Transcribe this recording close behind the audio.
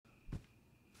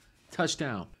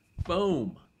Touchdown.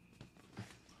 Boom.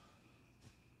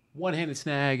 One-handed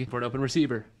snag for an open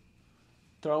receiver.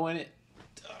 Throwing it.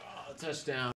 Oh,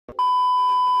 touchdown.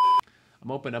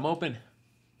 I'm open.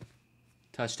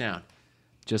 Touchdown.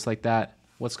 Just like that.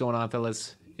 What's going on,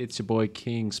 fellas? It's your boy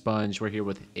KingSponge. We're here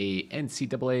with a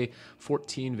NCAA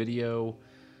 14 video.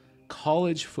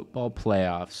 College football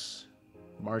playoffs.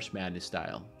 March Madness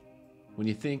style. When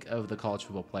you think of the college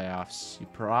football playoffs, you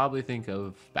probably think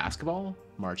of basketball,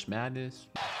 March Madness.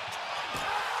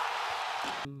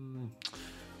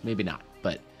 Maybe not,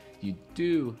 but you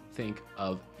do think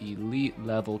of elite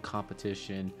level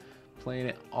competition, playing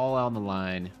it all out on the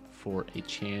line for a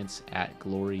chance at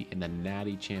glory in the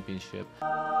Natty Championship.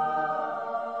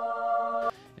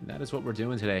 And that is what we're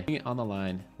doing today. Putting it on the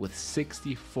line with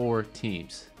 64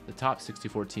 teams. The top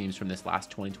 64 teams from this last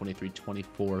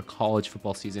 2023-24 college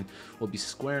football season will be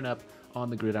squaring up on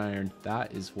the gridiron.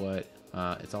 That is what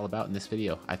it's all about in this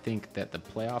video. I think that the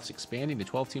playoffs expanding to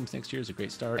 12 teams next year is a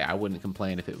great start. I wouldn't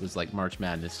complain if it was like March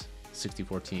Madness,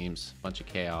 64 teams, bunch of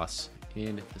chaos.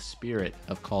 In the spirit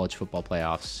of college football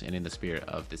playoffs and in the spirit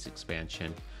of this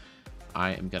expansion,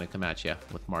 I am going to come at you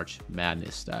with March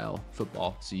Madness style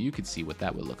football so you can see what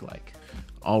that would look like.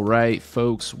 All right,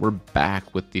 folks, we're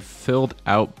back with the filled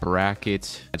out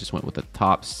bracket. I just went with the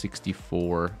top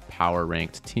 64 power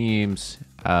ranked teams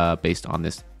based on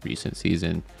this recent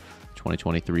season,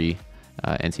 2023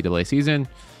 NCAA season.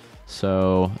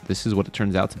 So this is what it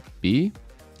turns out to be.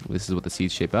 This is what the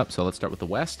seeds shape up. So let's start with the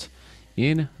West.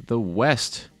 In the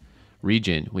West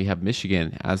region, we have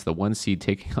Michigan as the 1 seed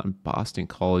taking on Boston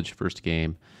College first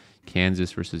game,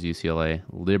 Kansas versus UCLA,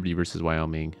 Liberty versus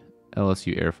Wyoming,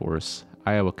 LSU Air Force,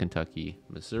 Iowa, Kentucky,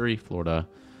 Missouri, Florida,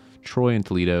 Troy and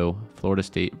Toledo, Florida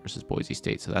State versus Boise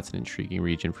State. So that's an intriguing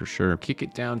region for sure. Kick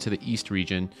it down to the East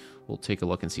region. We'll take a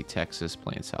look and see Texas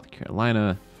playing South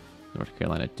Carolina, North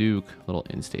Carolina Duke, little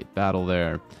in-state battle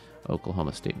there,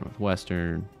 Oklahoma State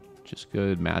Northwestern. Just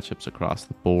good matchups across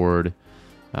the board.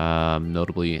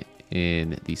 Notably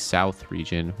in the South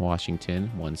region,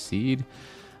 Washington, 1 seed.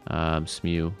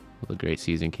 SMU with a great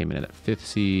season, came in at 5th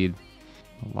seed.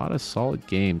 A lot of solid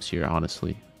games here,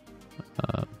 honestly.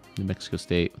 New Mexico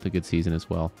State with a good season as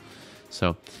well.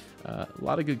 So a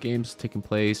lot of good games taking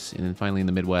place. And then finally in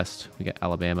the Midwest, we got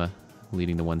Alabama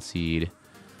leading the 1 seed,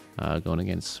 going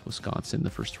against Wisconsin in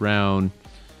the first round.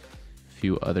 A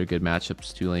few other good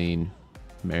matchups, Tulane,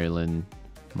 Maryland,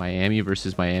 Miami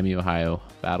versus Miami, Ohio.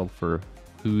 Battle for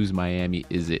whose Miami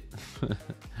is it?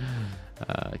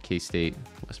 K-State,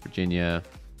 West Virginia,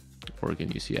 Oregon,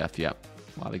 UCF. Yeah,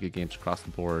 a lot of good games across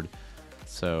the board.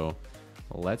 So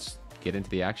let's get into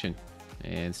the action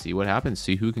and see what happens.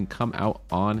 See who can come out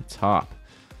on top.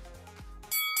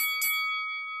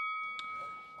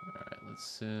 All right, let's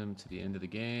sim to the end of the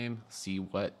game. See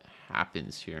what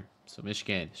happens here. So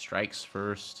Michigan strikes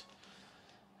first.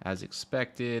 As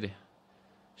expected,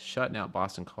 shutting out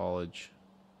Boston College.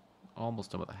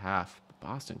 Almost done with a half.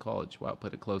 Boston College, wow,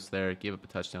 put it close there. Gave up a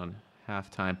touchdown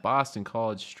halftime. Boston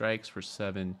College strikes for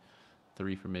 7.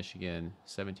 3 for Michigan.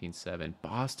 17-7.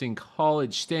 Boston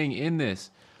College staying in this.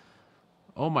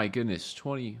 Oh my goodness.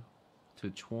 20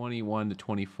 to 21 to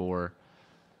 24.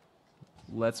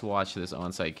 Let's watch this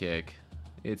onside kick.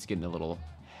 It's getting a little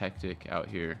hectic out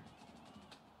here.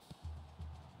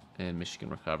 And Michigan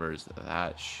recovers.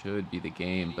 That should be the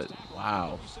game, but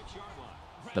wow.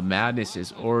 The madness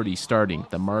is already starting.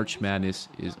 The March Madness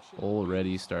is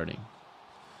already starting.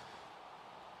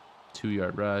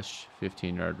 2-yard rush,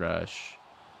 15-yard rush.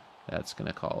 That's going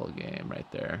to call a game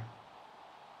right there.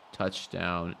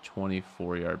 Touchdown,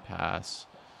 24-yard pass.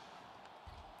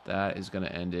 That is going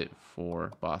to end it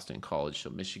for Boston College.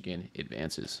 So Michigan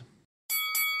advances.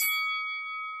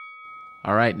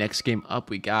 All right, next game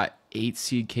up, we got 8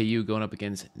 seed KU going up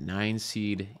against 9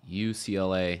 seed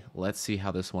UCLA. Let's see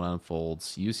how this one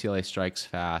unfolds. UCLA strikes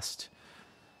fast,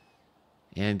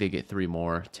 and they get 3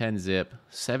 more. 10-zip,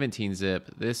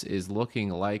 17-zip. This is looking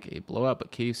like a blowout,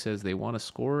 but KU says they want to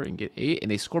score and get 8,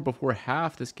 and they score before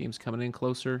half. This game's coming in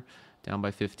closer, down by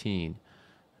 15.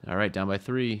 All right, down by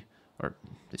 3, or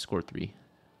they scored 3.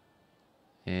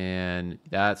 And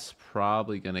that's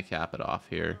probably going to cap it off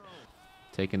here.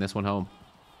 Taking this one home.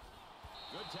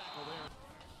 Good tackle there.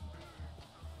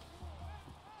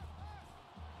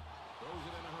 Throws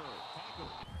it in a hurry.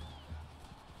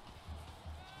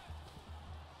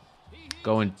 Tackle.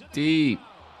 Going deep.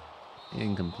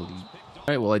 Incomplete. All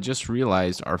right, well, I just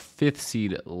realized our 5th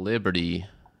seed Liberty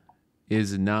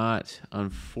is not,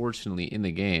 unfortunately, in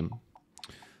the game.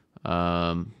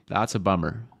 That's a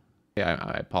bummer. Yeah,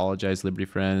 I apologize, Liberty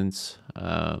friends.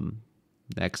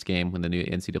 Next game, when the new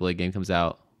NCAA game comes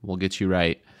out, we'll get you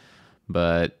right.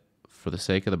 But For the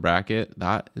sake of the bracket,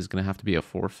 that is going to have to be a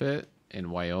forfeit, and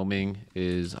Wyoming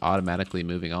is automatically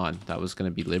moving on. That was going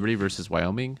to be Liberty versus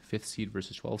Wyoming, 5th seed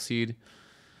versus 12th seed.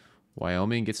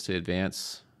 Wyoming gets to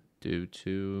advance due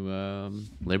to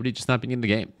Liberty just not being in the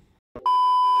game.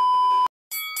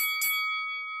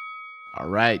 All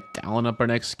right, dialing up our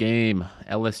next game.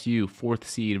 LSU, 4th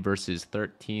seed versus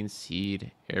 13th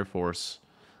seed Air Force.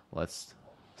 Let's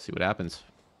see what happens.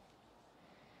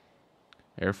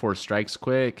 Air Force strikes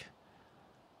quick.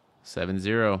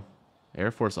 7-0.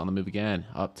 Air Force on the move again.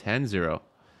 Up 10-0.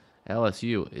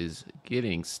 LSU is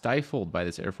getting stifled by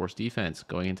this Air Force defense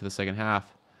going into the second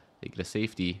half. They get a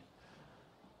safety.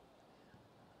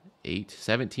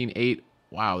 17-8.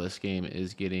 Wow, this game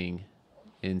is getting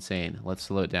insane. Let's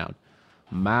slow it down.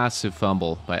 Massive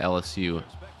fumble by LSU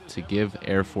to give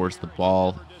Air Force the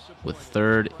ball with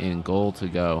 3rd and goal to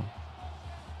go.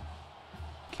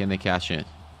 Can they cash in?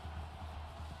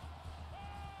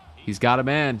 He's got a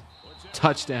man.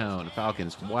 Touchdown,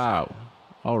 Falcons. Wow.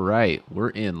 All right, we're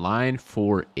in line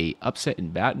for a upset in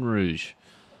Baton Rouge.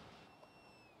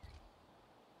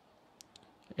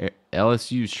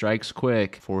 LSU strikes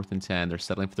quick. 4th and 10. They're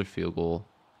settling for their field goal.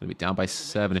 Going to be down by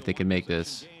 7 if they can make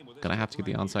this. Going to have to get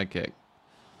the onside kick.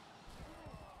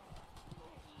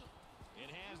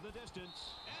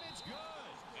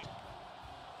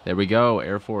 There we go.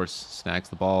 Air Force snags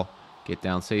the ball. Get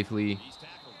down safely.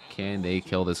 Can they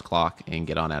kill this clock and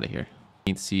get on out of here?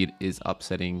 8th seed is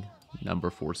upsetting number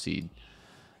 4 seed.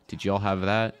 Did y'all have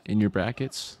that in your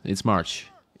brackets? It's March.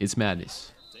 It's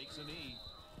madness.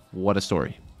 What a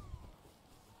story.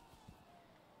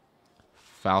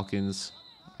 Falcons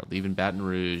are leaving Baton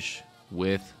Rouge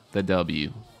with the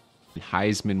W.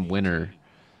 Heisman winner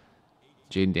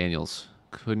Jaden Daniels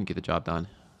couldn't get the job done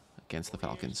against the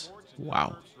Falcons.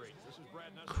 Wow.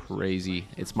 Crazy.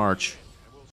 It's March.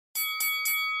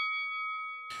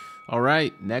 All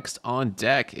right, next on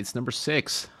deck, it's number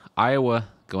 6, Iowa,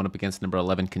 going up against number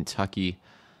 11, Kentucky.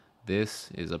 This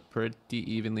is a pretty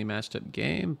evenly matched up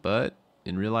game, but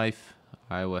in real life,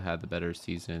 Iowa had the better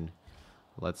season.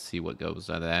 Let's see what goes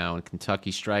down.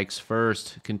 Kentucky strikes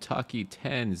first. Kentucky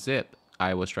 10-zip.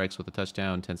 Iowa strikes with a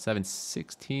touchdown, 10-7,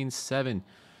 16-7.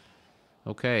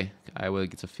 Okay, Iowa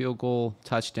gets a field goal,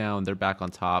 touchdown. They're back on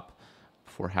top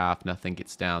before half. Nothing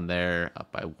gets down there. Up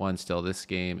by 1 still. This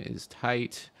game is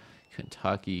tight.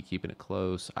 Kentucky keeping it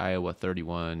close. Iowa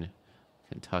 31.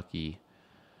 Kentucky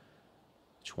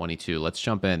 22. Let's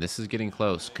jump in. This is getting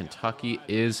close. Kentucky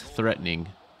is threatening.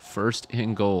 1st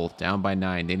and goal. Down by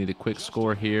 9. They need a quick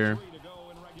score here.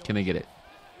 Can they get it?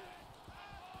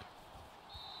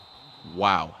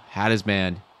 Wow. Had his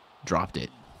man. Dropped it.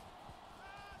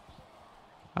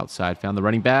 Outside. Found the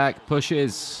running back.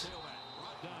 Pushes.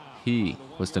 He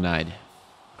was denied.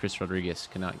 Chris Rodriguez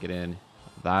cannot get in.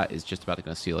 That is just about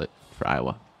to seal it for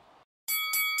Iowa.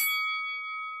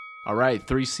 All right,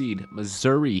 3 seed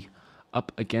Missouri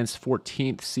up against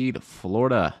 14th seed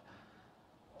Florida.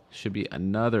 Should be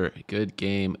another good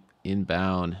game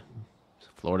inbound.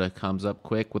 Florida comes up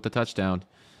quick with the touchdown.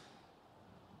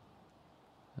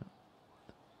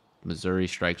 Missouri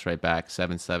strikes right back,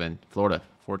 7-7. Florida,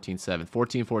 14-7.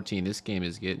 14-14. This game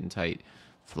is getting tight.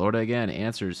 Florida again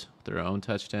answers with their own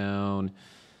touchdown.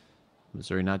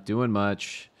 Missouri not doing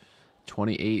much.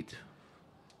 28.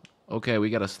 Okay, we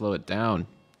got to slow it down.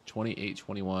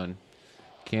 28-21.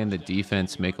 Can the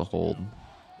defense make a hold? Ball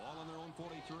on their own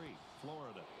 43.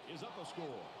 Florida is up a score.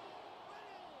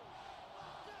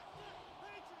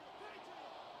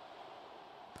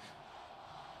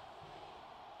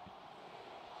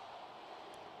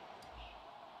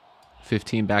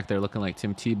 $15 back there looking like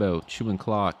Tim Tebow. Chewing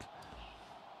clock.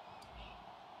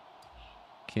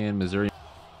 Can Missouri?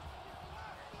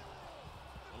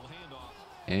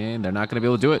 And they're not going to be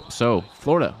able to do it. So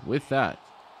Florida with that.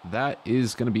 That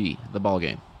is going to be the ball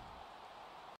game.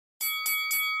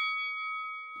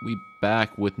 We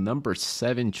back with number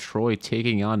 7 Troy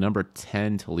taking on number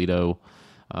 10 Toledo.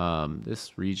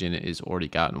 This region is already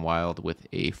gotten wild with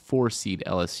a 4 seed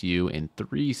LSU and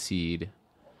 3 seed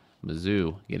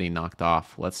Mizzou getting knocked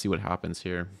off. Let's see what happens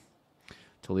here.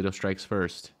 Toledo strikes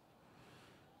first.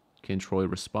 Can Troy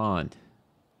respond?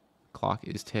 Clock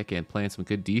is ticking. Playing some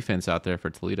good defense out there for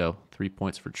Toledo. 3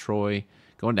 points for Troy.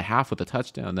 Going to half with a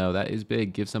touchdown, though. That is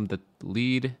big. Gives them the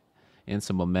lead and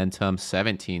some momentum.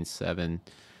 17-7.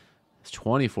 It's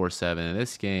 24-7. And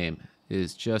this game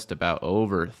is just about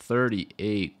over.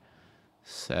 38-7.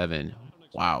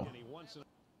 Wow.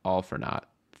 All for naught.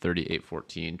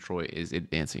 38-14. Troy is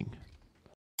advancing.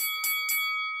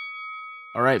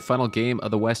 All right, final game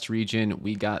of the West region.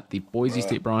 We got the Boise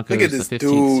State Broncos, the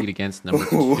 15th seed against number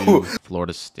 2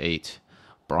 Florida State.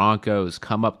 Broncos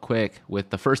come up quick with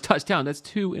the first touchdown. That's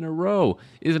 2 in a row.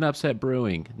 Is an upset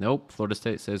brewing? Nope. Florida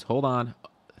State says, hold on.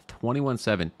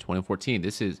 21-7, 2014.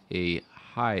 This is a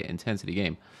high-intensity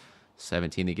game.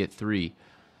 17 to get 3.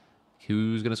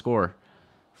 Who's going to score?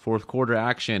 Fourth quarter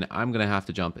action. I'm going to have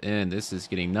to jump in. This is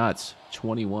getting nuts.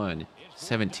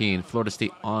 21-17. Florida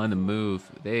State on the move.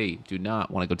 They do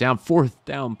not want to go down. Fourth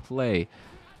down play.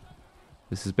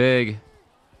 This is big.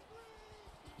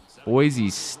 Boise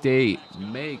State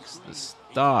makes the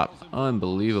stop.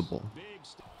 Unbelievable.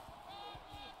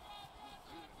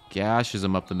 Gashes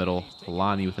him up the middle.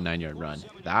 Kalani with a 9-yard run.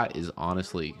 That is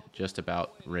honestly just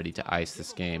about ready to ice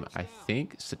this game. I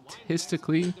think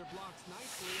statistically,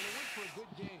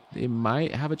 they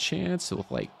might have a chance with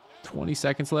like 20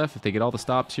 seconds left if they get all the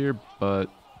stops here, but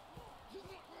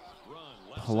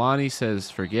Kalani says,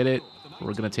 forget it.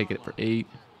 We're going to take it for 8.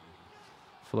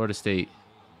 Florida State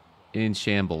in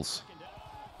shambles.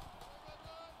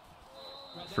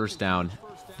 First down.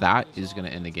 That is going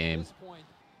to end the game.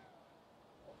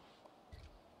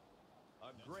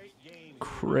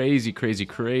 Crazy, crazy,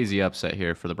 crazy upset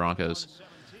here for the Broncos.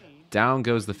 Down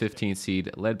goes the 15th seed,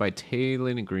 led by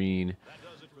Taylor Green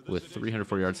with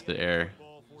 304 yards to the air.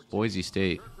 Boise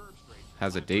State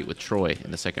has a date with Troy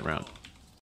in the second round.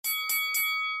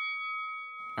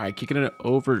 All right, kicking it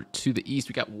over to the east.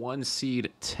 We got 1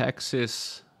 seed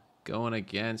Texas going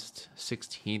against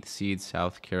 16th seed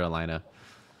South Carolina.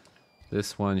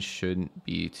 This one shouldn't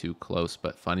be too close,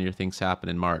 but funnier things happen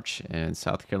in March, and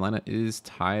South Carolina is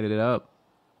tied it up.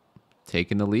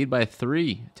 Taking the lead by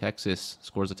 3. Texas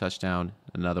scores a touchdown,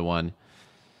 another one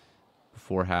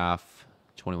before half,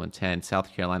 21-10.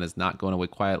 South Carolina is not going away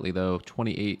quietly, though.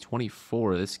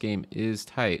 28-24. This game is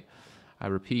tight. I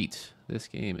repeat, this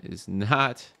game is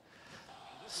not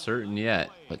certain yet,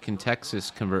 but can Texas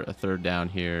convert a third down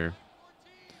here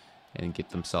and get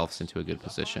themselves into a good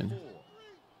position?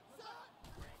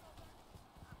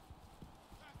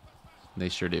 They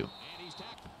sure do.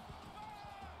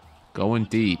 Going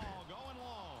deep.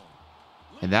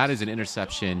 And that is an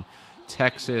interception.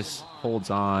 Texas holds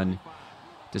on.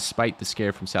 Despite the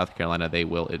scare from South Carolina, they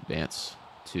will advance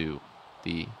to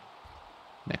the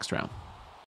next round.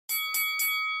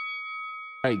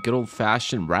 All right, good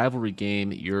old-fashioned rivalry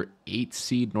game. Your 8th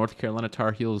seed North Carolina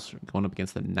Tar Heels going up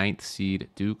against the 9th seed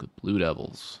Duke Blue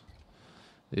Devils.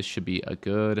 This should be a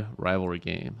good rivalry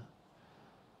game.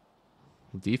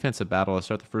 Defensive battle. I'll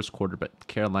start the first quarter, but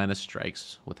Carolina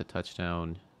strikes with a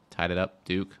touchdown. Tied it up.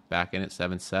 Duke back in at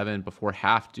 7-7. Before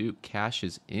half, Duke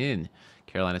cashes in.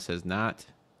 Carolina says not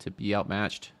to be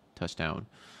outmatched. Touchdown.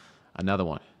 Another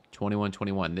one.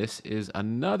 21-21. This is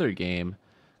another game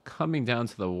coming down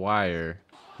to the wire.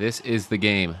 This is the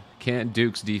game. Can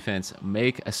Duke's defense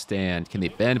make a stand? Can they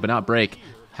bend but not break?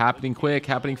 Happening quick,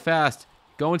 happening fast.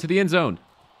 Going to the end zone.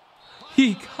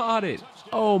 He caught it.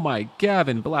 Oh my,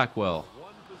 Gavin Blackwell.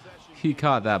 He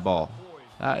caught that ball.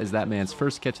 That is that man's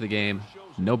first catch of the game.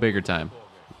 No bigger time.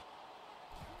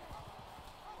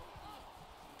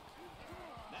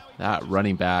 That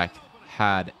running back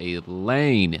had a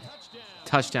lane.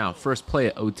 Touchdown. First play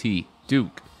at OT.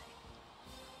 Duke.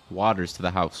 Waters to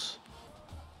the house.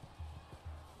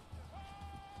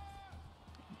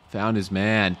 Found his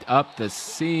man. Up the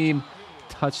seam.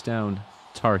 Touchdown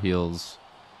Tar Heels.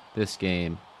 This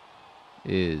game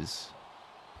is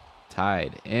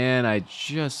tied. And I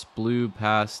just blew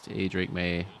past a Drake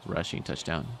May rushing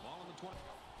touchdown.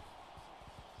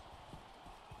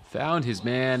 Found his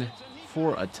man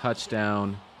for a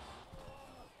touchdown.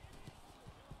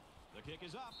 If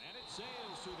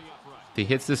he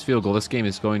hits this field goal, this game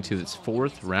is going to its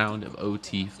 4th round of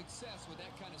OT.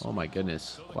 Oh my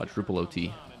goodness. Quadruple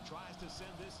OT.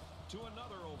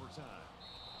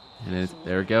 And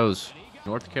there it goes.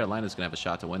 North Carolina is going to have a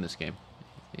shot to win this game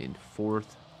in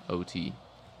 4th OT.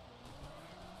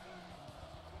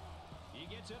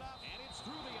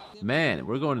 Man,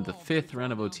 we're going to the 5th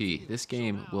round of OT. This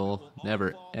game will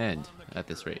never end at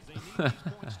this rate.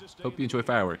 Hope you enjoy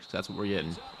fireworks. That's what we're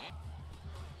getting.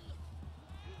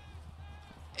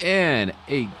 And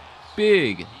a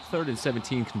big 3rd and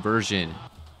 17 conversion.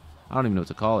 I don't even know what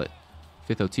to call it.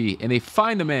 5th OT. And they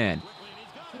find the man.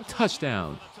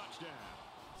 Touchdown.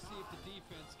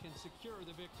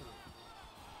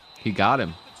 He got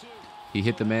him. He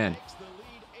hit the man.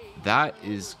 That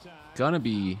is going to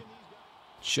be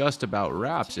just about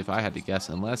wraps if I had to guess,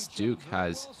 unless Duke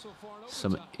has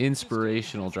some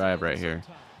inspirational drive right here.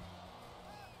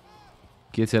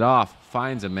 Gets it off.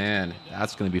 Finds a man.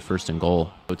 That's going to be 1st and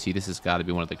goal. OT, this has got to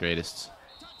be one of the greatest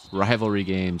rivalry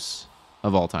games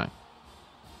of all time.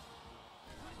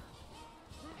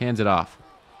 Hands it off.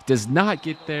 Does not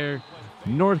get there.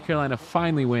 North Carolina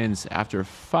finally wins after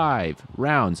 5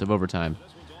 rounds of overtime.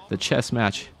 The chess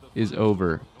match is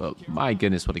over, but my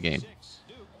goodness, what a game.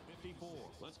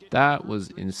 That was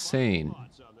insane.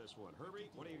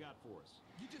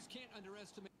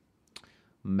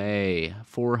 May,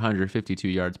 452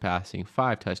 yards passing,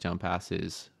 5 touchdown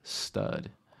passes, stud.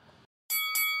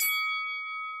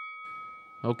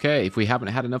 Okay, if we haven't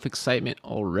had enough excitement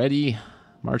already,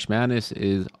 March Madness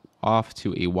is off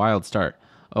to a wild start.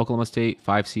 Oklahoma State,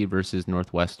 5 seed versus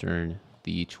Northwestern,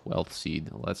 the 12th seed.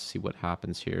 Let's see what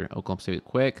happens here. Oklahoma State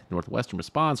quick. Northwestern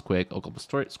responds quick. Oklahoma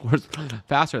State scores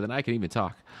faster than I can even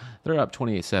talk. They're up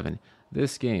 28-7.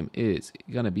 This game is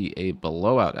going to be a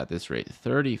blowout at this rate.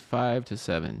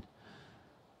 35-7.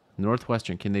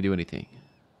 Northwestern, can they do anything?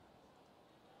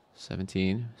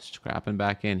 17. Scrapping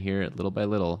back in here little by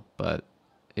little, but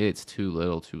it's too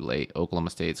little too late.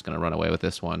 Oklahoma State's going to run away with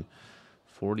this one.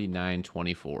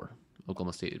 49-24.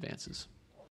 Oklahoma State advances.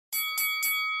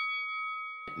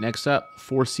 Next up,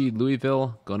 4 seed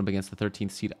Louisville going up against the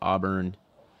 13th seed Auburn.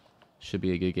 Should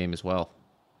be a good game as well.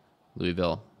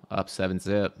 Louisville up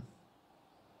 7-zip.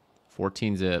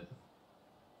 14-zip.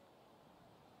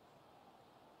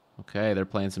 Okay, they're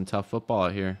playing some tough football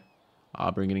out here.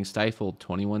 Auburn getting stifled,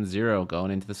 21-0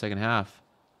 going into the second half.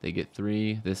 They get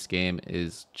 3. This game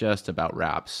is just about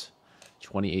wraps.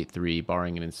 28-3,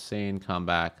 barring an insane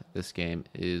comeback. This game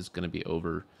is going to be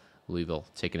over. Louisville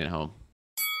taking it home.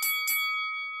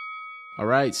 All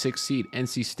right, 6th seed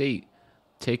NC State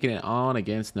taking it on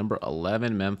against number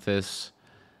 11 Memphis.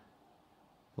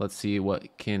 Let's see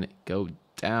what can go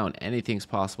down. Anything's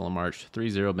possible in March.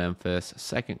 3-0 Memphis.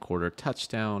 Second quarter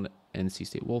touchdown NC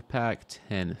State Wolfpack.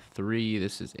 10-3.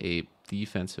 This is a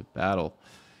defensive battle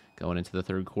going into the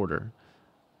third quarter.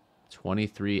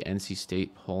 23 NC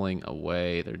State pulling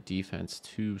away. Their defense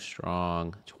too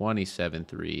strong.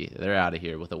 27-3. They're out of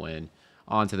here with a win.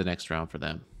 On to the next round for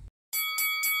them.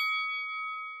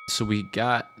 So we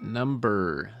got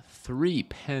number 3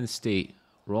 Penn State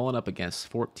rolling up against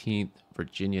 14th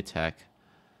Virginia Tech.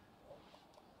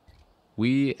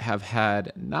 We have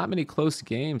had not many close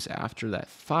games after that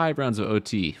 5 rounds of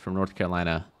OT from North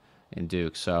Carolina and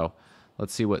Duke. So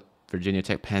let's see what Virginia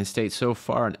Tech, Penn State. So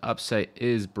far, an upset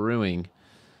is brewing.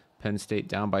 Penn State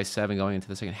down by 7 going into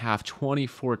the second half,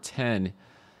 24-10.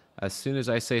 As soon as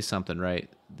I say something right,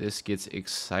 this gets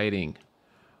exciting.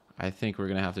 I think we're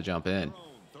going to have to jump in.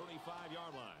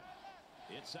 35-yard line.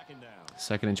 It's second down.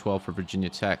 2nd and 12 for Virginia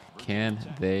Tech. Can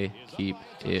they keep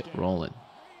it rolling?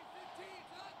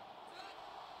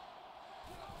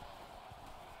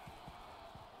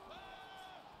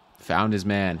 Found his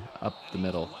man up the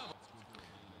middle.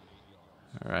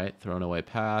 All right, thrown away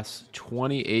pass.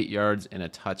 28 yards and a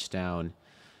touchdown.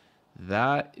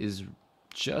 That is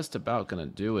just about going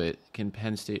to do it. Can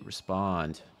Penn State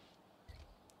respond?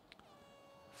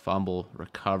 Fumble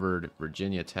recovered.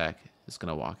 Virginia Tech is going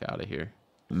to walk out of here.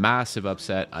 Massive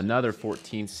upset. Another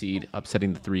 14 seed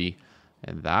upsetting the 3.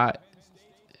 And that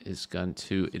is going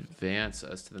to advance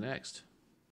us to the next.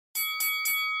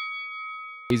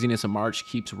 Craziness of March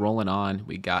keeps rolling on.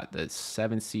 We got the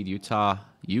 7 seed Utah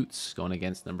Utes going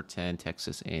against number 10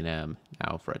 Texas A&M.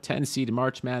 Now for a 10 seed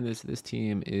March Madness, this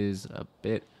team is a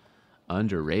bit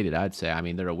underrated, I'd say. I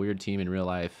mean, they're a weird team in real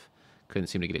life. Couldn't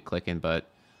seem to get it clicking, but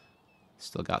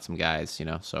still got some guys, you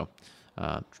know. So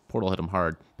Portal hit them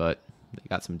hard, but they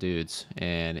got some dudes,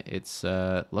 and it's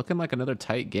looking like another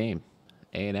tight game.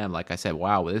 A&M, like I said,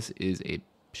 wow, this is a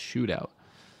shootout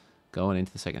going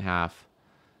into the second half.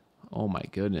 Oh my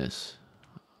goodness.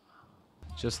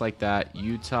 Just like that,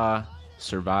 Utah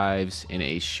survives in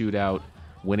a shootout,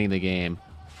 winning the game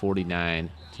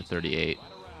 49-38.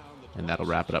 And that'll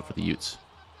wrap it up for the Utes.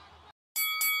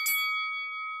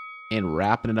 And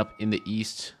wrapping it up in the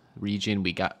East region,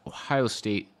 we got Ohio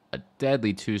State, a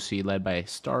deadly 2 seed led by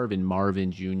Starvin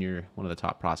Marvin Jr., one of the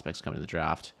top prospects coming to the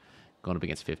draft, going up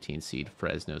against 15 seed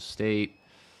Fresno State.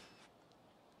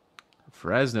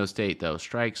 Fresno State, though,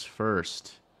 strikes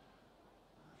first.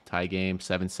 Tie game,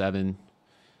 7-7.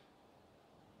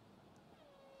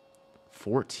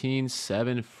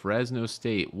 14-7 Fresno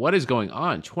State. What is going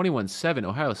on? 21-7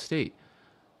 Ohio State.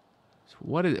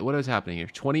 What is happening here?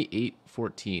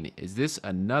 28-14. Is this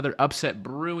another upset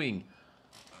brewing?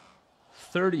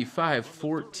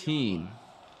 35-14.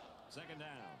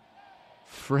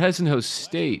 Fresno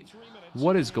State.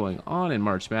 What is going on in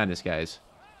March Madness, guys?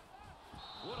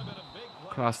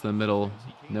 Across the middle.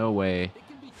 No way.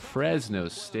 Fresno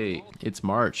State. It's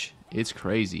March. It's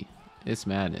crazy. It's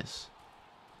madness.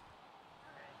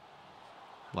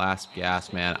 Last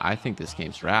gas, man. I think this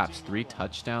game's wraps. 3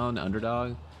 touchdown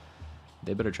underdog.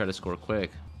 They better try to score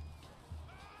quick.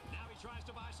 Now he tries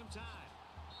to buy some time.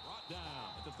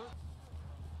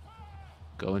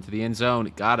 Go into the end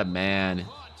zone. Got a man.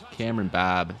 Cameron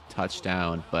Babb,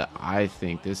 touchdown. But I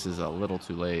think this is a little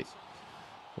too late.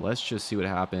 Let's just see what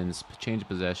happens. Change of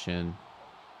possession.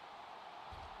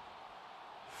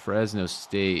 Fresno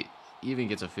State even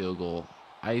gets a field goal.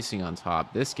 Icing on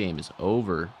top. This game is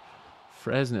over.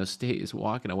 Fresno State is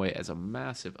walking away as a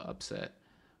massive upset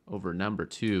over number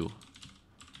 2,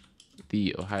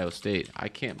 the Ohio State. I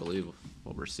can't believe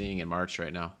what we're seeing in March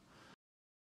right now.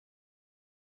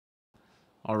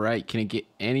 All right, can it get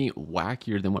any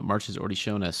wackier than what March has already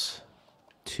shown us?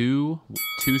 Two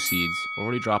seeds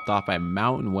already dropped off by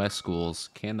Mountain West schools.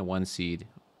 Can the 1 seed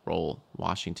roll?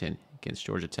 Washington against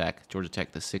Georgia Tech. Georgia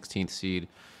Tech, the 16th seed,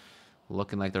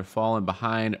 looking like they're falling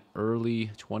behind early,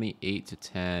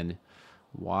 28-10.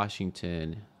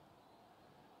 Washington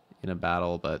in a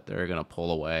battle, but they're going to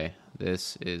pull away.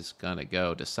 This is going to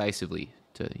go decisively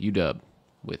to UW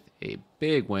with a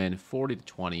big win,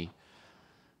 40-20.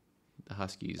 The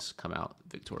Huskies come out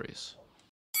victorious.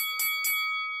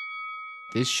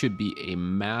 This should be a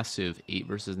massive 8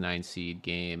 versus 9 seed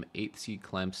game. 8th seed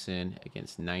Clemson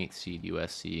against 9th seed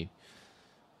USC.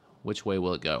 Which way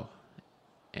will it go?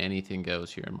 Anything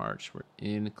goes here in March. We're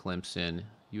in Clemson.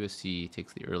 USC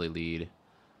takes the early lead.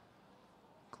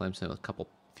 Clemson with a couple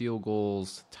field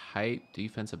goals. Tight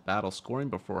defensive battle. Scoring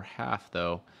before half,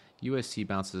 though. USC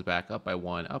bounces back up by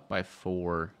 1, up by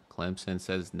 4. Clemson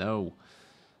says no.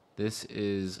 This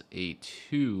is a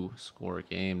 2-score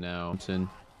game now. Clemson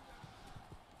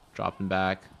dropping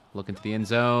back, looking to the end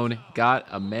zone. Got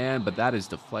a man, but that is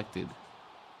deflected.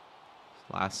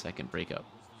 Last-second breakup.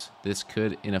 This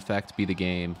could, in effect, be the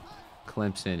game.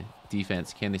 Clemson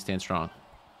defense, can they stand strong?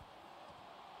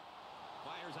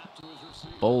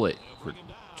 Bullet for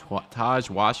Taj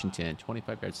Washington,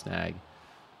 25-yard snag.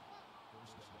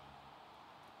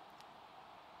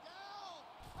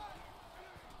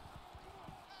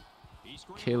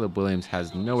 Caleb Williams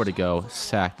has nowhere to go.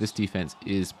 Sack. This defense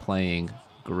is playing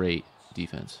great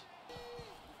defense.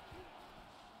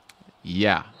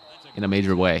 Yeah, in a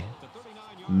major way.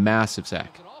 Massive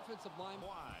sack.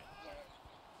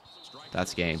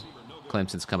 That's game.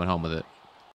 Clemson's coming home with it.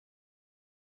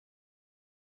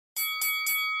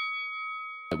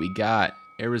 We got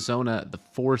Arizona, the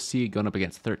 4 seed, going up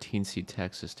against 13 seed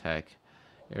Texas Tech.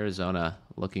 Arizona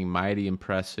looking mighty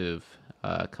impressive,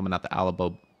 coming out the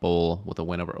Alamo Bowl with a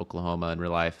win over Oklahoma in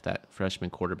real life. That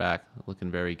freshman quarterback looking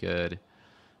very good.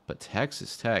 But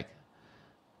Texas Tech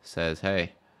says,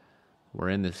 hey, we're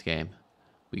in this game.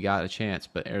 We got a chance.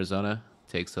 But Arizona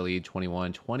takes the lead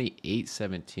 21,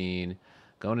 28-17.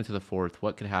 Going into the 4th.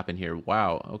 What could happen here?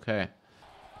 Wow, okay.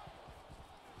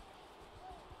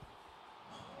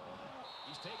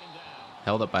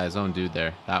 Held up by his own dude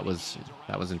there. That was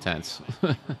intense.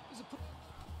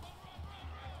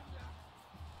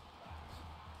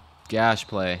 Gash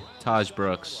play. Taj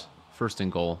Brooks. 1st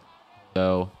and goal.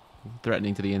 Go.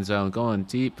 Threatening to the end zone. Going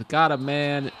deep. Got a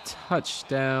man.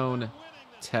 Touchdown.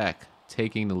 Tech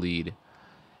taking the lead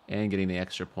and getting the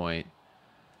extra point.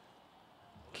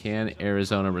 Can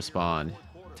Arizona respond?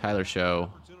 Tyler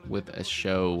Show with a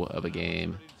show of a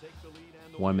game.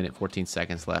 1 minute, 14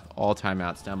 seconds left. All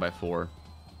timeouts, down by 4.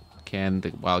 Can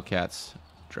the Wildcats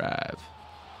drive?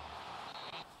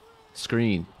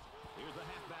 Screen.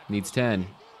 Needs 10.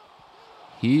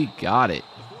 He got it.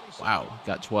 Wow,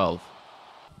 got 12.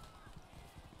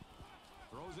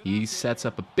 He sets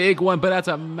up a big one, but that's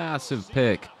a massive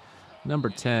pick. Number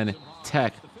 10,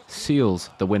 Tech, seals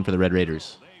the win for the Red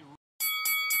Raiders.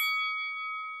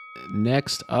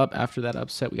 Next up, after that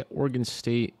upset, we got Oregon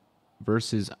State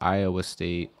versus Iowa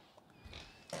State.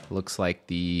 Looks like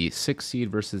the 6th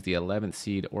seed versus the 11th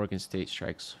seed. Oregon State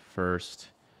strikes first.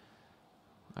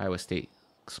 Iowa State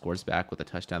scores back with a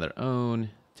touchdown of their own.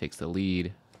 Takes the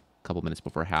lead. A couple minutes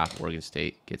before half, Oregon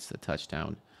State gets the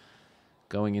touchdown.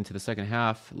 Going into the second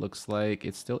half, looks like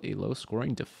it's still a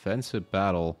low-scoring defensive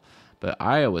battle, but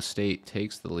Iowa State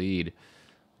takes the lead.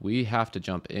 We have to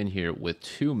jump in here with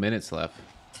 2 minutes left.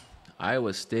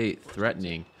 Iowa State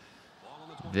threatening.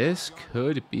 This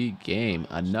could be game.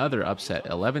 Another upset.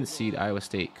 11th seed Iowa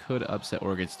State could upset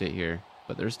Oregon State here,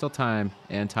 but there's still time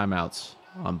and timeouts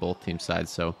on both team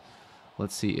sides, so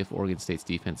let's see if Oregon State's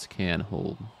defense can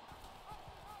hold.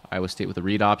 Iowa State with a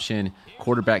read option.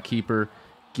 Quarterback keeper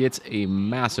gets a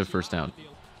massive first down.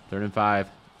 3rd and 5,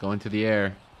 going to the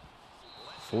air.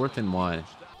 4th and 1.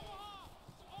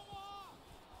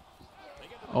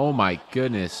 Oh my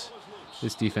goodness.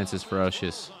 This defense is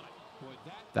ferocious.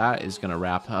 That is going to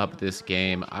wrap up this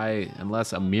game.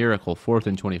 Unless a miracle, 4th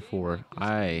and 24,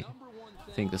 I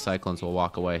think the Cyclones will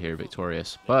walk away here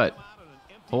victorious. But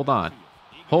hold on.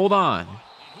 Hold on.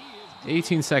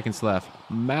 18 seconds left.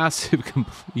 Massive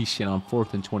completion on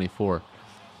 4th and 24.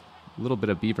 A little bit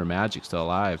of Beaver magic still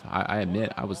alive. I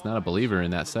admit I was not a believer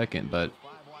in that second, but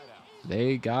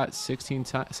they got 16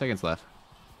 seconds left.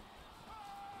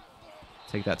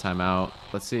 Take that timeout.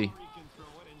 Let's see.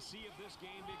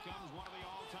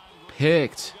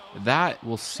 Picked. That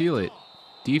will seal it.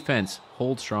 Defense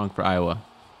hold strong for Iowa.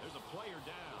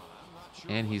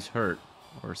 And he's hurt,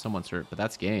 or someone's hurt, but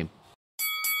that's game.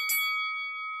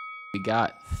 We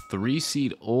got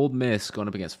 3-seed Ole Miss going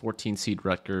up against 14-seed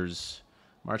Rutgers.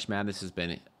 March Madness has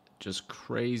been just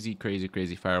crazy, crazy,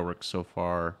 crazy fireworks so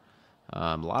far.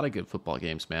 A lot of good football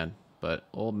games, man. But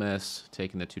Ole Miss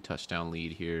taking the 2-touchdown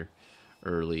lead here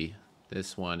early.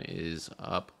 This one is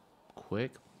up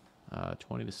quick.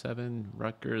 20-7.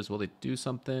 Rutgers, will they do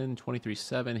something?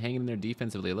 23-7, hanging in there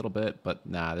defensively a little bit, but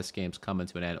nah, this game's coming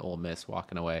to an end. Ole Miss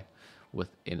walking away with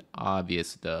an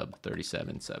obvious dub,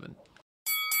 37-7.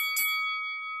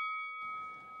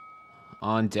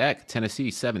 On deck, Tennessee,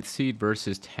 7th seed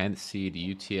versus 10th seed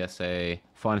UTSA.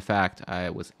 Fun fact, I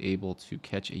was able to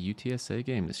catch a UTSA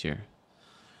game this year.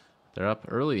 They're up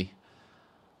early.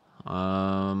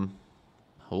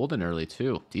 Holding early,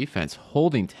 too. Defense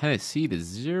holding Tennessee to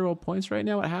 0 points right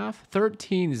now at half.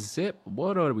 13-zip.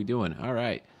 What are we doing? All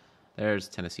right. There's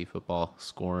Tennessee football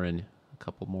scoring a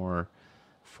couple more.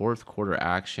 4th quarter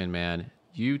action, man.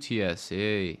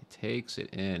 UTSA takes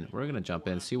it in. We're going to jump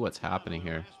in, see what's happening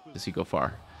here. Does he go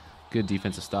far? Good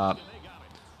defensive stop.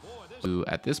 Who,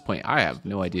 at this point, I have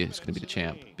no idea who's going to be the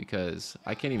champ, because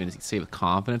I can't even say with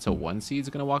confidence a 1 seed is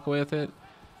going to walk away with it,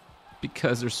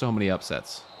 because there's so many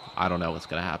upsets. I don't know what's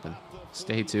going to happen.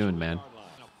 Stay tuned, man.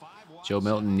 Joe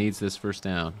Milton needs this first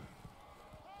down.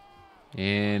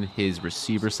 And his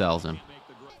receiver sells him.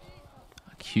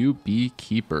 A QB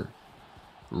keeper.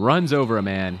 Runs over a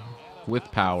man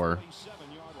with power.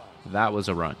 That was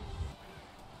a run.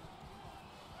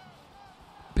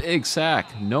 Big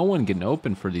sack. No one getting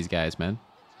open for these guys, man.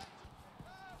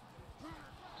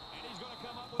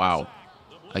 Wow.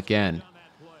 Again.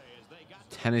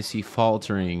 Tennessee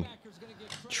faltering.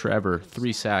 Trevor,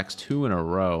 3 sacks, 2 in a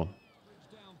row.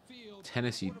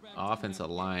 Tennessee offensive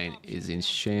line is in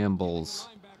shambles.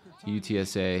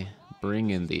 UTSA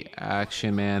bringing the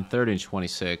action, man. 3rd and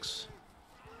 26.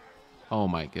 Oh,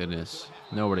 my goodness.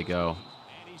 Nowhere to go.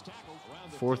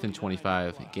 4th and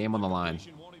 25. Game on the line.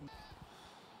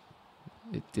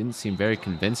 It didn't seem very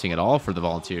convincing at all for the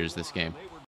Volunteers this game.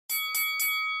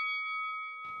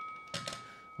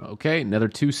 Okay, another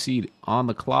 2 seed on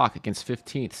the clock against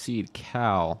 15th seed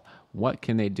Cal. What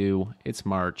can they do? It's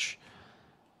March.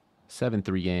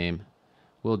 7-3 game.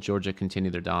 Will Georgia continue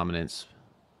their dominance?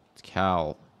 It's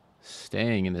Cal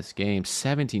staying in this game.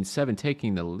 17-7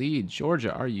 taking the lead.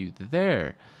 Georgia, are you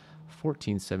there?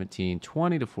 14-17,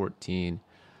 20-14.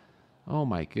 Oh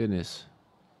my goodness.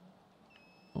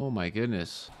 Oh my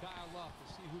goodness.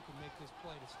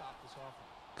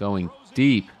 Going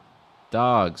deep.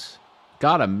 Dogs.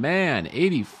 Got a man,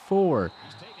 84.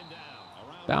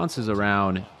 Bounces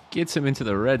around, gets him into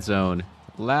the red zone.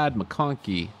 Ladd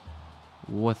McConkey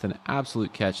with an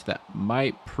absolute catch that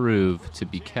might prove to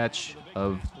be catch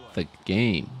of the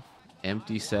game.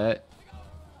 Empty set.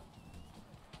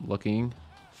 Looking,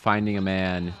 finding a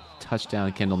man.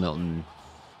 Touchdown, Kendall Milton.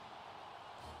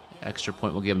 Extra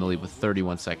point will give him the lead with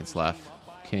 31 seconds left.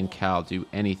 Can Cal do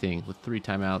anything with 3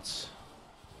 timeouts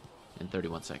in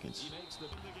 31 seconds?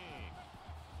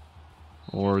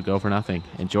 Or go for nothing.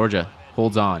 And Georgia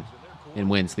holds on and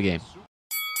wins the game.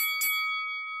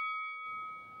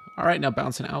 All right, now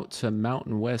bouncing out to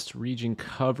Mountain West region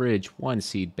coverage. 1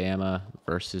 seed Bama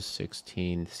versus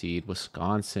 16 seed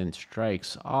Wisconsin.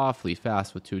 Strikes awfully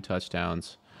fast with 2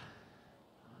 touchdowns.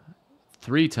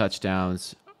 3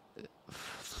 touchdowns.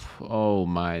 Oh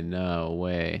my, no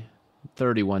way.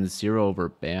 31-0 over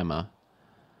Bama.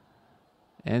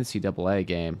 NCAA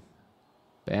game.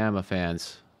 Bama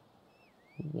fans.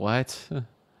 What?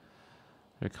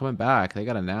 They're coming back. They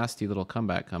got a nasty little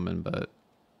comeback coming, but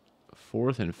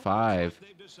 4th and 5.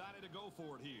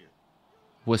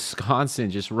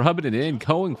 Wisconsin just rubbing it in,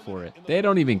 going for it. They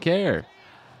don't even care.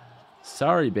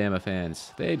 Sorry, Bama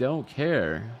fans. They don't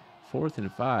care. 4th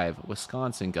and 5.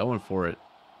 Wisconsin going for it.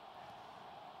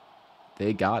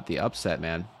 They got the upset,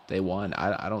 man. They won.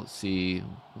 I don't see,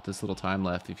 with this little time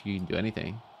left, if you can do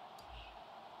anything.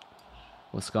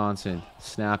 Wisconsin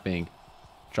snapping.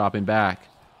 Dropping back.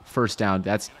 First down.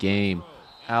 That's game.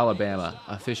 Alabama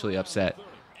officially upset.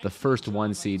 The first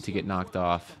 1 seed to get knocked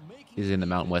off is in the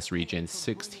Mountain West region.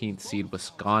 16th seed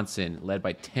Wisconsin, led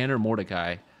by Tanner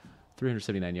Mordecai.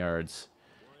 379 yards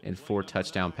and 4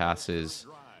 touchdown passes.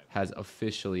 Has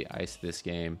officially iced this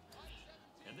game.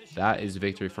 That is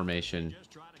victory formation.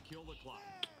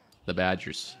 The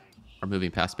Badgers are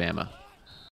moving past Bama.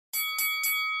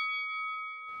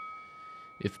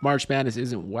 If March Madness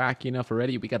isn't wacky enough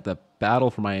already, we got the battle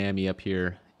for Miami up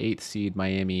here. 8th seed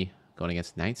Miami going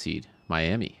against 9th seed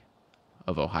Miami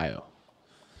of Ohio.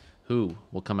 Who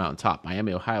will come out on top?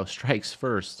 Miami, Ohio strikes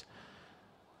first.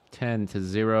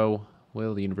 10-0.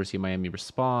 Will the University of Miami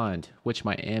respond? Which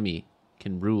Miami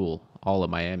can rule all of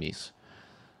Miami's?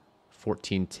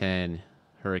 14-10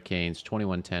 Hurricanes,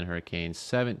 21-10 Hurricanes,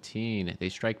 17. They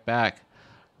strike back.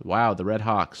 Wow, the Red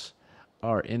Hawks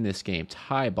are in this game.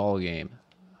 Tie ball game.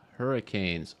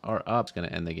 Hurricanes are up. It's going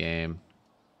to end the game.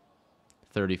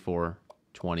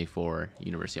 34-24.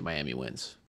 University of Miami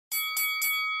wins.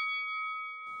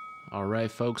 All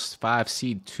right, folks. 5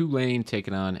 seed Tulane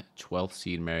taking on 12th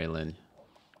seed Maryland.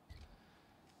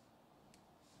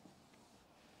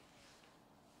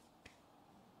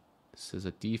 This is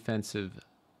a defensive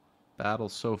battle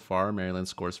so far. Maryland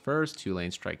scores first.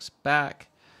 Tulane strikes back.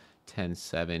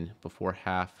 10-7 before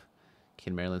half.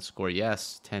 Can Maryland score?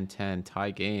 Yes. 10-10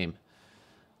 tie game.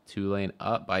 Tulane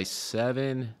up by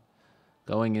 7.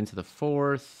 Going into the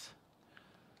 4th.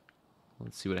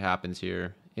 Let's see what happens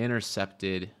here.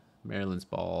 Intercepted. Maryland's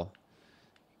ball.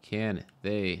 Can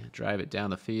they drive it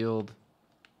down the field?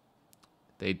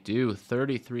 They do.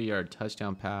 33-yard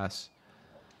touchdown pass.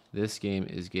 This game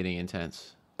is getting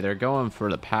intense. They're going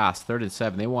for the pass. 3rd and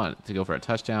 7. They want to go for a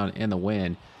touchdown and the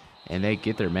win, and they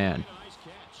get their man.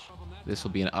 This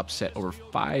will be an upset over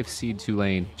 5 seed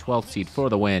Tulane. 12th seed for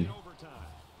the win.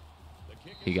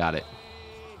 He got it.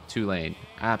 Tulane.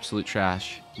 Absolute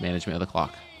trash management of the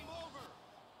clock.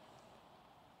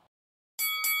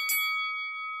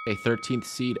 A 13th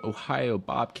seed Ohio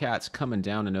Bobcats coming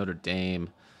down to Notre Dame.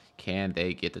 Can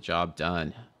they get the job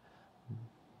done?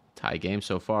 Tie game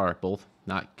so far. Both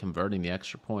not converting the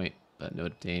extra point, but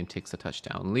Notre Dame takes the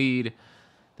touchdown lead.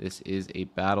 This is a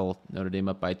battle. Notre Dame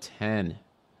up by 10.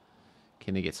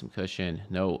 Can they get some cushion?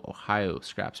 No. Ohio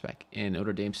scraps back in.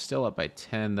 Notre Dame still up by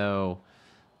 10, though.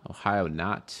 Ohio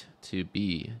not to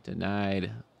be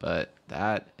denied, but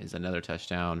that is another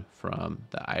touchdown from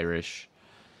the Irish.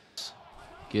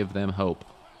 Give them hope.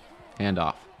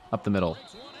 Handoff. Up the middle.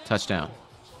 Touchdown.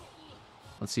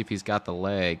 Let's see if he's got the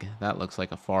leg. That looks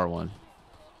like a far one.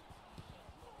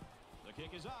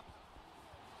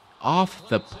 Off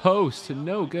the post.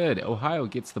 No good. Ohio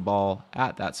gets the ball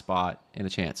at that spot and a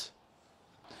chance.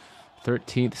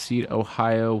 13th seed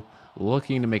Ohio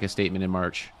looking to make a statement in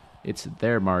March. It's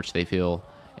their March, they feel,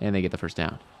 and they get the first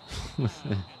down.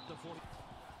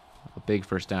 A big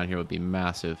first down here would be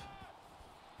massive.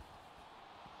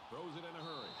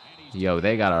 Yo,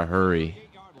 they gotta hurry.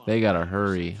 They gotta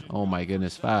hurry. Oh my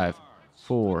goodness. 5,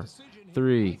 4,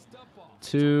 3,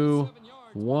 2,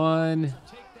 1.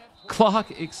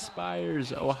 Clock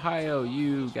expires. Ohio,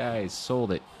 you guys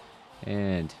sold it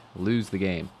and lose the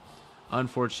game.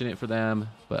 Unfortunate for them,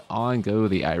 but on go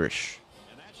the Irish.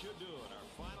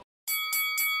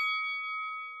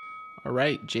 All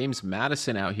right, James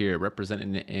Madison out here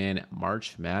representing in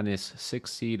March Madness. 6th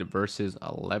seed versus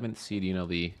 11th seed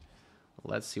UNLV.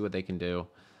 Let's see what they can do.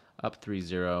 Up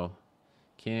 3-0.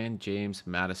 Can James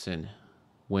Madison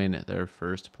win their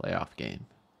first playoff game?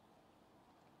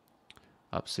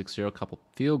 Up 6-0. A couple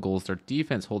field goals. Their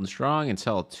defense holding strong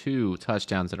until 2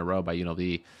 touchdowns in a row by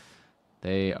UNLV.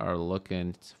 They are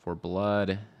looking for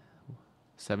blood.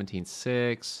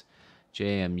 17-6.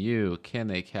 JMU. Can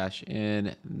they cash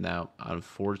in? No,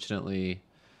 unfortunately,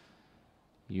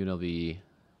 UNLV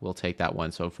will take that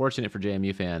one. So unfortunate for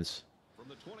JMU fans.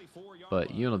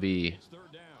 But UNLV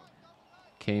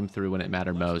came through when it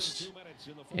mattered most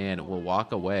and will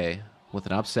walk away with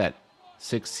an upset.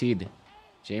 6th seed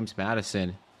James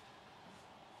Madison.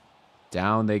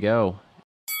 Down they go.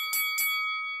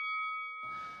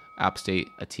 App State,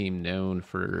 a team known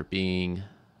for being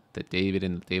the David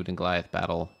and Goliath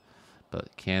battle.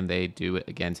 But can they do it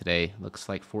again today? Looks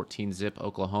like 14-zip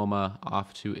Oklahoma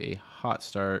off to a hot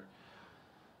start.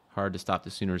 Hard to stop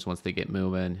the Sooners once they get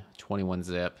moving.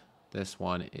 21-zip. This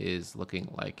one is looking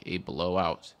like a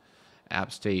blowout.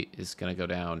 App State is going to go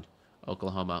down.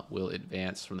 Oklahoma will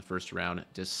advance from the first round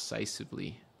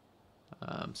decisively.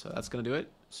 So that's going to do it.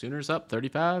 Sooners up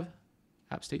 35.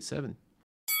 App State 7.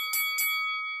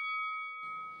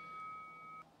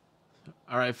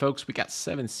 All right, folks, we got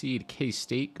 7 seed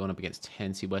K-State going up against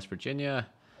 10 seed West Virginia.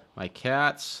 My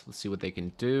Cats, let's see what they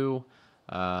can do.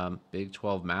 Big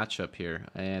 12 matchup here,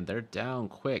 and they're down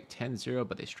quick, 10-0,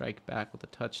 but they strike back with a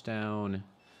touchdown.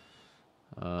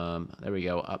 There we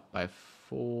go, up by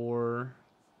 4.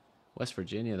 West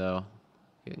Virginia, though,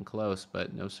 Getting close,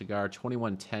 but no cigar.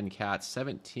 21-10 Cats.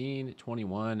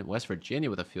 17-21 West Virginia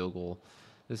with a field goal.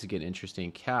 This is getting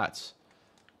interesting. Cats.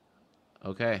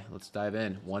 Okay, let's dive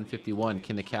in. 151.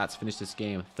 Can the Cats finish this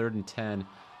game? 3rd and 10.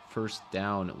 First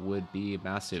down would be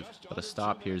massive, but a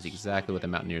stop here is exactly what the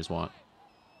Mountaineers want.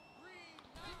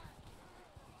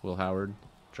 Will Howard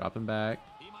dropping back.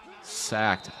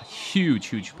 Sacked. Huge,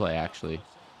 huge play, actually.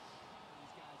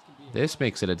 This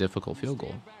makes it a difficult field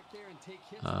goal.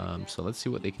 So let's see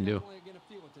what they can do.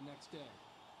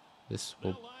 This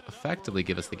will effectively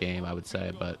give us the game, I would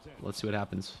say, but let's see what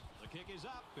happens.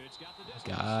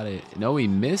 Got it. No, he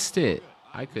missed it.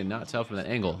 I could not tell from that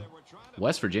angle.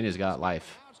 West Virginia's got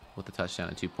life with the touchdown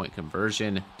and 2-point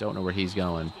conversion. Don't know where he's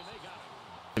going.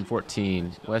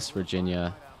 14, West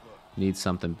Virginia needs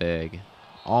something big.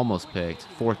 Almost picked.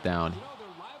 4th down.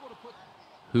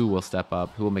 Who will step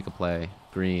up? Who will make a play?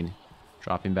 Green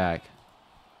dropping back.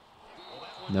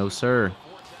 No, sir.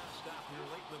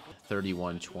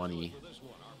 31-20.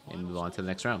 And move on to the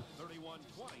next round.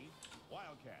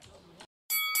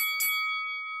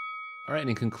 All right,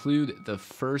 and conclude the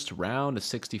first round of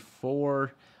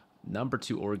 64. Number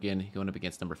 2 Oregon going up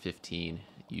against number 15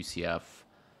 UCF.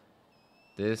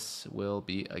 This will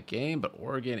be a game, but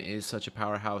Oregon is such a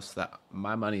powerhouse that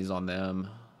my money's on them.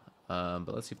 But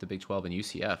let's see if the Big 12 and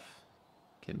UCF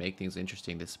can make things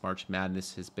interesting. This March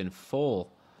Madness has been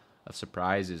full of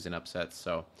surprises and upsets.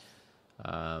 So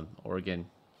Oregon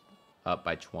up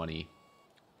by 20.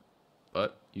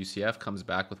 But UCF comes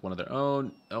back with one of their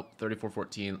own. Oh,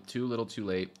 34-14. Too little, too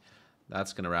late.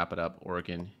 That's going to wrap it up.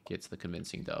 Oregon gets the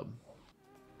convincing dub.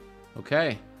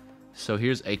 Okay, so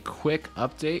here's a quick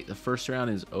update. The first round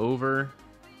is over.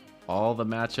 All the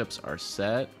matchups are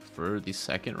set for the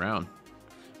second round.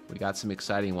 We got some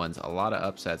exciting ones. A lot of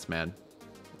upsets, man.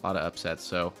 A lot of upsets.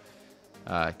 So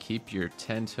keep your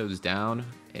 10 toes down,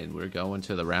 and we're going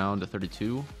to the round of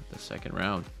 32, the second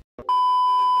round.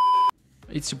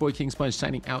 It's your boy KingSponge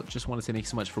signing out. Just want to say thanks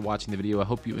so much for watching the video. I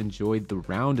hope you enjoyed the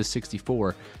round of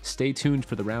 64. Stay tuned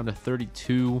for the round of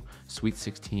 32, Sweet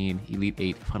 16, Elite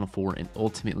 8, Final 4, and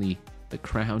ultimately the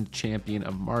crowned champion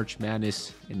of March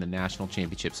Madness in the national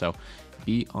championship. So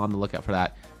be on the lookout for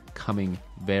that coming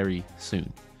very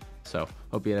soon. So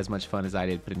hope you had as much fun as I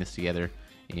did putting this together,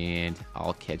 and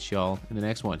I'll catch y'all in the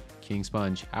next one.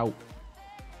 KingSponge out.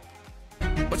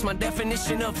 What's my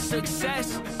definition of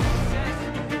success?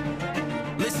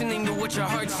 Listening to what your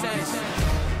heart says.